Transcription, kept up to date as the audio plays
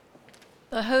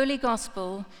The Holy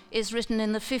Gospel is written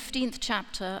in the 15th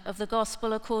chapter of the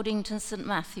Gospel according to St.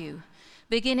 Matthew,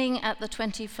 beginning at the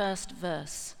 21st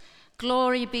verse.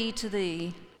 Glory be to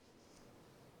thee.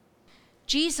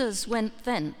 Jesus went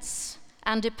thence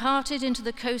and departed into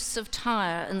the coasts of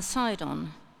Tyre and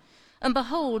Sidon. And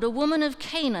behold, a woman of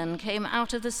Canaan came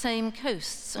out of the same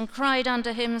coasts and cried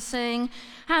unto him, saying,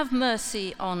 Have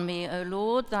mercy on me, O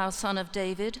Lord, thou Son of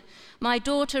David. My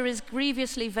daughter is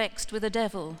grievously vexed with a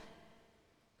devil.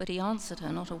 But he answered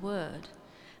her not a word.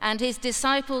 And his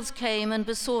disciples came and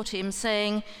besought him,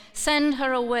 saying, Send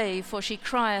her away, for she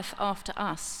crieth after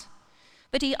us.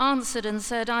 But he answered and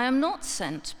said, I am not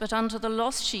sent, but unto the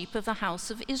lost sheep of the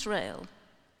house of Israel.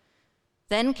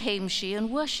 Then came she and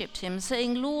worshipped him,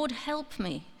 saying, Lord, help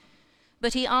me.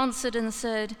 But he answered and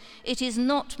said, It is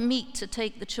not meet to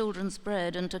take the children's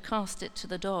bread and to cast it to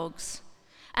the dogs.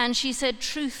 And she said,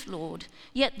 Truth, Lord,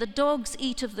 yet the dogs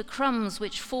eat of the crumbs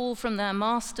which fall from their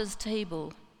master's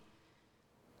table.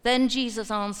 Then Jesus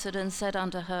answered and said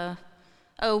unto her,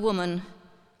 O woman,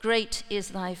 great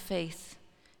is thy faith.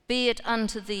 Be it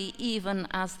unto thee even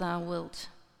as thou wilt.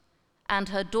 And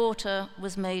her daughter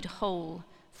was made whole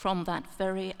from that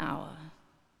very hour.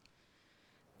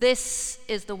 This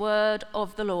is the word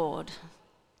of the Lord.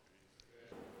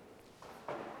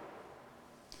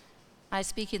 I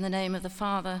speak in the name of the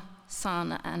Father,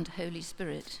 Son, and Holy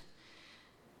Spirit.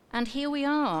 And here we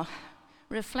are,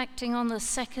 reflecting on the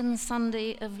second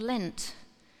Sunday of Lent.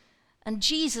 And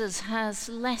Jesus has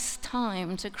less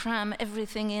time to cram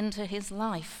everything into his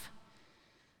life.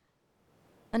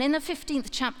 And in the 15th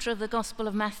chapter of the Gospel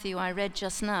of Matthew I read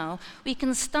just now, we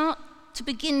can start to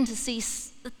begin to see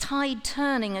the tide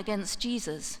turning against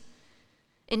Jesus.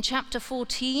 In chapter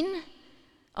 14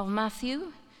 of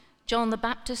Matthew, John the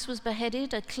Baptist was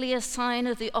beheaded, a clear sign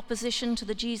of the opposition to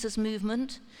the Jesus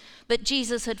movement. But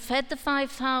Jesus had fed the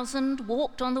 5,000,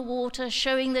 walked on the water,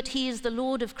 showing that he is the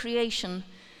Lord of creation.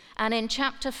 And in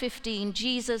chapter 15,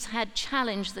 Jesus had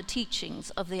challenged the teachings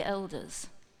of the elders.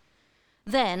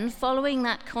 Then, following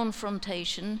that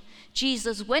confrontation,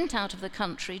 Jesus went out of the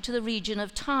country to the region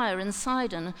of Tyre and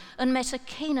Sidon and met a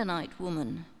Caananite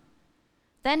woman.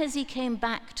 Then as he came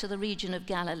back to the region of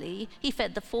Galilee, he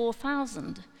fed the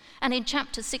 4,000. And in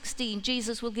chapter 16,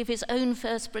 Jesus will give his own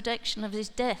first prediction of his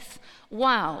death.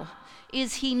 Wow,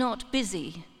 is he not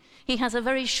busy? He has a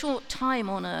very short time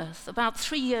on earth, about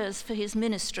 3 years for his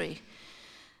ministry.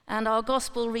 And our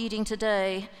gospel reading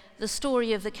today, the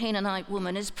story of the Caananite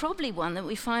woman, is probably one that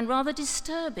we find rather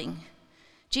disturbing.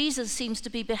 Jesus seems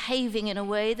to be behaving in a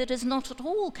way that is not at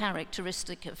all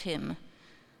characteristic of him.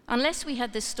 Unless we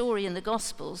had this story in the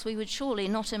Gospels, we would surely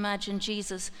not imagine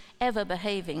Jesus ever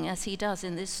behaving as he does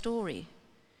in this story.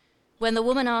 When the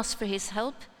woman asks for his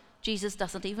help, Jesus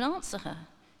doesn't even answer her.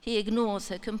 He ignores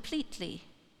her completely.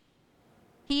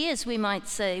 He is, we might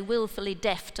say, willfully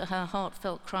deaf to her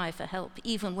heartfelt cry for help,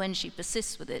 even when she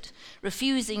persists with it,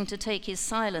 refusing to take his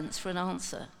silence for an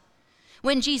answer.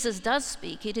 When Jesus does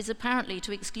speak, it is apparently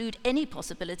to exclude any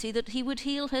possibility that he would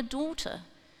heal her daughter.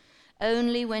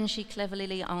 Only when she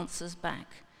cleverly answers back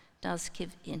does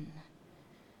give in.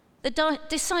 The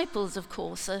disciples, of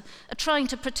course, are trying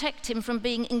to protect him from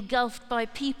being engulfed by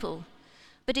people,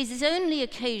 but it is only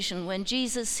occasion when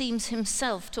Jesus seems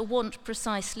himself to want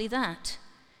precisely that.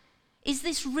 Is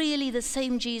this really the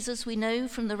same Jesus we know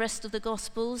from the rest of the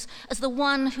Gospels as the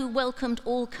one who welcomed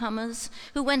all comers,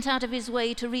 who went out of his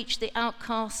way to reach the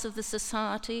outcasts of the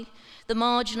society, the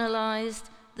marginalized,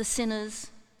 the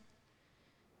sinners?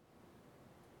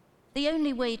 The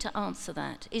only way to answer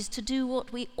that is to do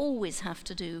what we always have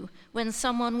to do when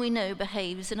someone we know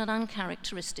behaves in an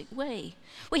uncharacteristic way.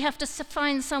 We have to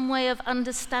find some way of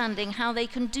understanding how they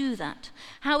can do that,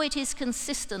 how it is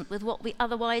consistent with what we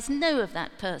otherwise know of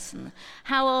that person,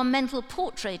 how our mental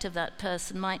portrait of that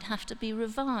person might have to be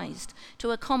revised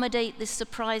to accommodate this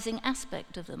surprising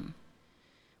aspect of them.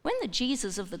 When the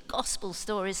Jesus of the gospel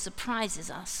stories surprises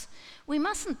us, we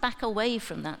mustn't back away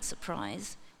from that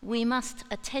surprise. We must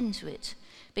attend to it,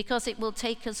 because it will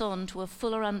take us on to a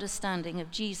fuller understanding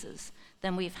of Jesus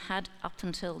than we've had up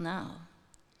until now.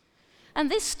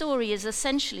 And this story is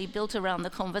essentially built around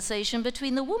the conversation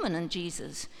between the woman and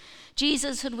Jesus.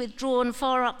 Jesus had withdrawn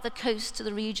far up the coast to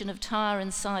the region of Tyre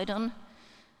and Sidon.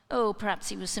 Oh, perhaps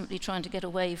he was simply trying to get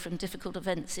away from difficult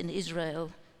events in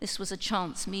Israel. This was a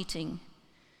chance meeting.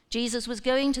 Jesus was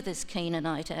going to this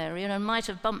Canaanite area and might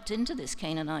have bumped into this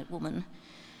Caananite woman.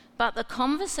 But the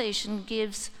conversation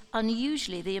gives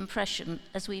unusually the impression,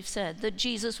 as we've said, that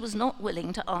Jesus was not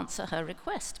willing to answer her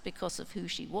request because of who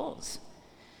she was.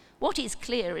 What is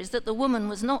clear is that the woman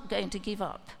was not going to give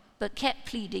up, but kept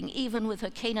pleading even with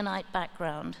her Canaanite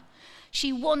background.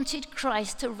 She wanted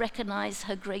Christ to recognize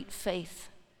her great faith.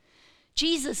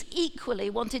 Jesus equally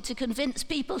wanted to convince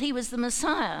people he was the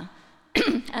Messiah,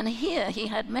 and here he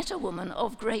had met a woman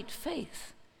of great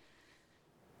faith.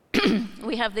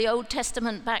 We have the Old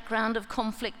Testament background of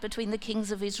conflict between the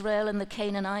kings of Israel and the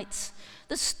Canaanites.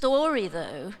 The story,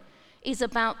 though, is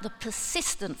about the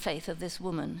persistent faith of this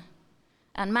woman.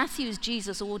 And Matthew's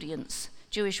Jewish audience,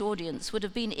 would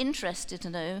have been interested to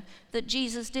know that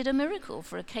Jesus did a miracle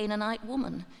for a Canaanite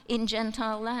woman in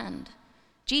Gentile land.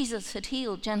 Jesus had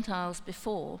healed Gentiles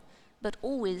before, but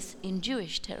always in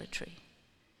Jewish territory.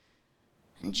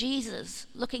 And Jesus,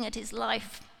 looking at his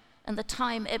life and the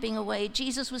time ebbing away,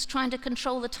 Jesus was trying to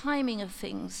control the timing of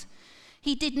things.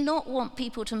 He did not want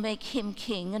people to make him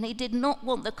king, and he did not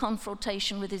want the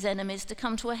confrontation with his enemies to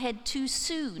come to a head too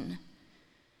soon.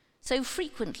 So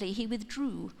frequently he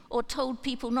withdrew or told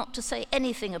people not to say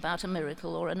anything about a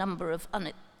miracle or a number of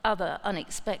other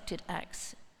unexpected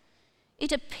acts.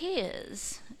 It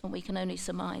appears, and we can only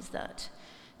surmise that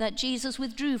Jesus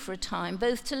withdrew for a time,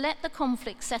 both to let the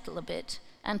conflict settle a bit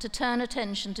and to turn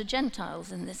attention to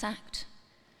Gentiles in this act.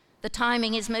 The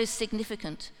timing is most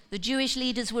significant. The Jewish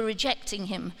leaders were rejecting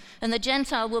him, and the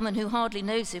Gentile woman who hardly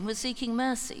knows him was seeking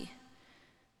mercy.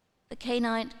 The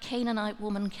Caananite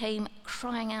woman came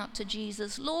crying out to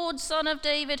Jesus, "Lord, Son of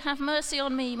David, have mercy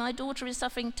on me. My daughter is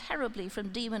suffering terribly from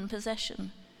demon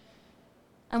possession."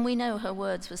 And we know her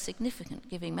words were significant,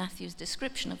 giving Matthew's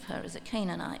description of her as a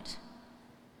Canaanite.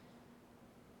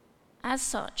 As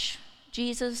such,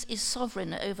 Jesus is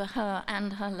sovereign over her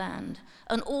and her land,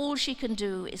 and all she can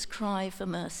do is cry for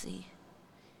mercy.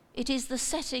 It is the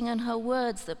setting and her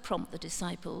words that prompt the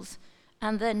disciples,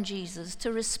 and then Jesus,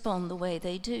 to respond the way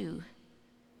they do.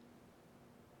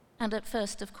 And at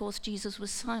first, of course, Jesus was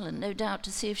silent, no doubt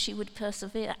to see if she would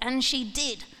persevere. And she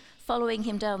did, following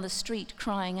him down the street,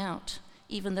 crying out,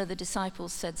 even though the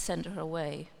disciples said, "Send her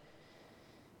away."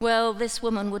 Well, this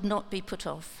woman would not be put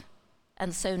off,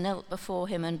 and so knelt before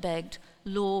him and begged,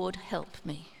 "Lord, help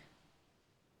me."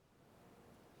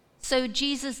 So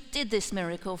Jesus did this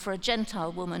miracle for a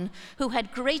Gentile woman who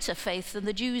had greater faith than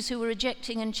the Jews who were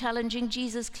rejecting and challenging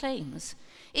Jesus' claims.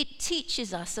 It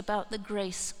teaches us about the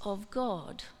grace of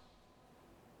God.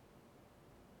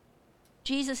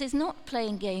 Jesus is not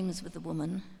playing games with the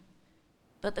woman,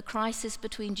 but the crisis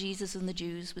between Jesus and the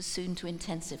Jews was soon to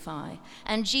intensify.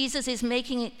 And Jesus is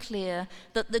making it clear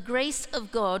that the grace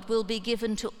of God will be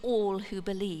given to all who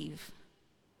believe.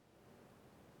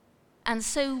 And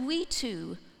so we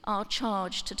too are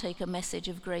charged to take a message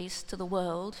of grace to the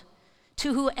world,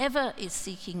 to whoever is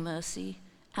seeking mercy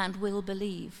and will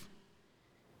believe.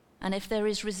 And if there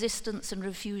is resistance and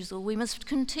refusal, we must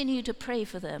continue to pray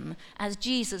for them, as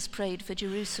Jesus prayed for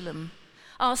Jerusalem.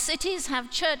 Our cities have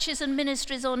churches and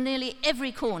ministries on nearly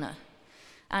every corner,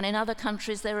 and in other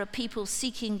countries there are people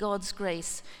seeking God's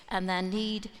grace, and their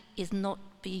need is not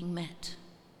being met.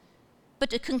 But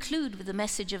to conclude with the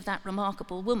message of that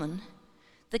remarkable woman,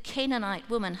 the Canaanite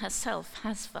woman herself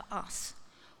has for us: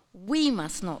 we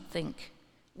must not think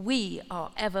we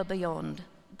are ever beyond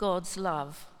God's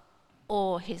love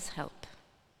or his help.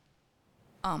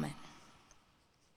 Amen.